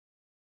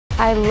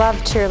I love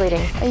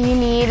cheerleading. You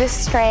need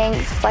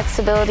strength,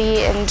 flexibility,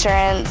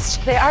 endurance.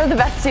 They are the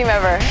best team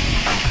ever.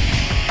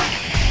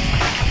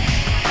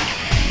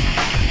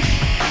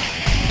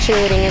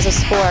 Cheerleading is a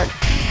sport.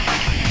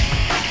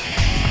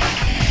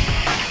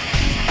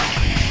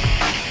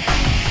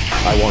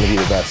 I want to be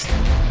the best.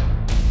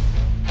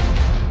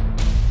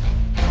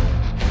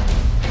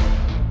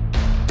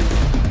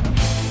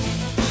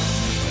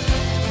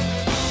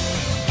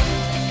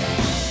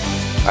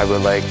 I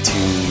would like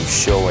to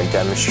show and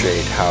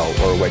demonstrate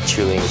what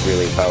cheerleading is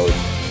really about.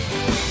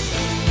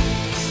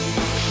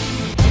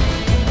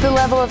 The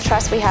level of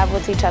trust we have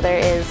with each other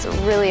is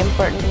really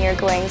important. You're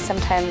going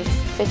sometimes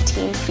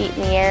 15 feet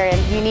in the air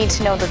and you need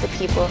to know that the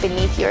people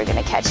beneath you are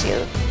going to catch you.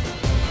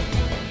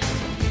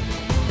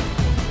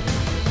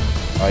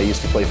 I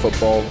used to play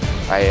football.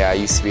 I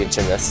used to be a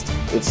gymnast.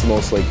 It's the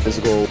most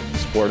physical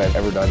sport I've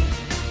ever done.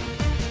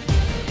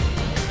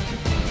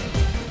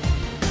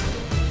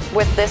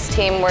 With this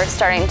team, we're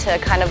starting to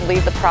kind of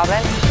lead the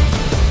province.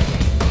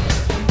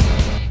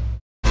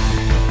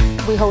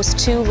 We host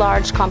 2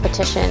 large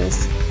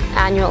competitions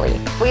annually.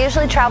 We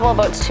usually travel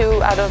about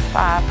 2 out of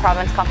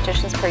province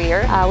competitions per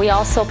year. We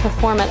also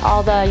perform at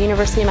all the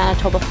University of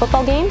Manitoba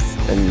football games.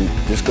 And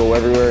just go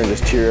everywhere and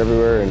just cheer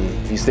everywhere.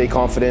 And if you stay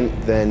confident,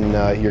 then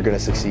you're going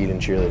to succeed in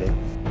cheerleading.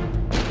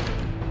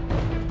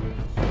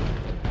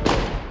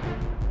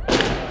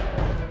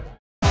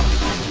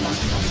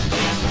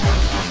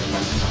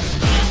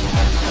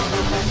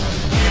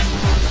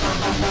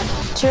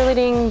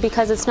 Cheerleading,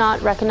 because it's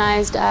not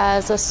recognized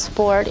as a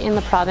sport in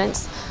the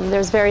province,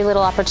 there's very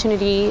little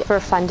opportunity for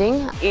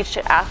funding. Each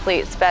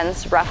athlete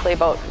spends roughly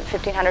about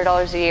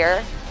 $1,500 a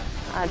year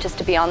just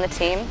to be on the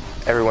team.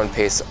 Everyone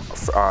pays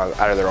out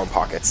of their own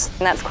pockets. And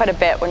that's quite a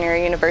bit when you're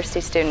a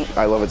university student.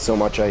 I love it so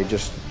much, I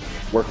just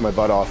work my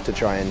butt off to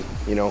try and,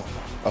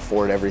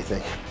 afford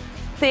everything.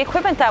 The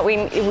equipment that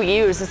we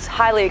use is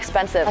highly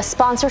expensive. A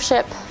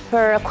sponsorship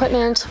for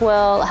equipment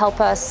will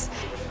help us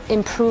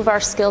improve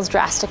our skills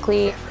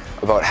drastically.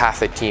 About half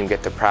the team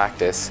get to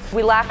practice.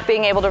 We lack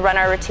being able to run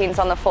our routines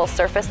on the full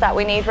surface that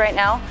we need right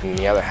now. And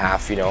the other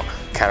half,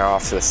 kind of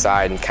off to the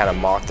side and kind of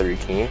mock the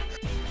routine.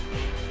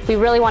 If we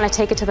really want to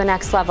take it to the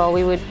next level,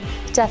 we would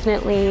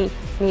definitely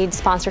need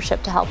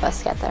sponsorship to help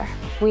us get there.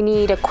 We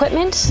need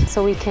equipment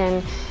so we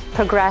can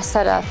progress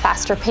at a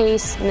faster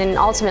pace, and then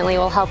ultimately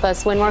will help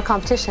us win more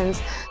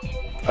competitions.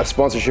 A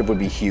sponsorship would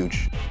be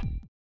huge.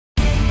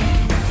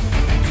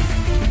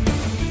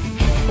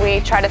 We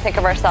try to think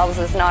of ourselves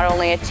as not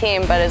only a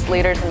team, but as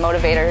leaders and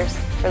motivators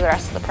for the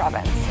rest of the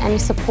province. Any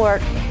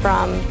support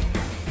from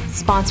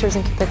sponsors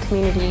in the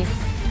community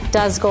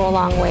does go a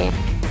long way.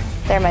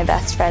 They're my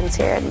best friends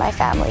here and my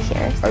family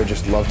here. I would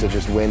just love to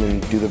just win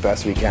and do the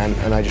best we can,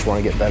 and I just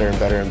want to get better and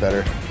better and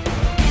better.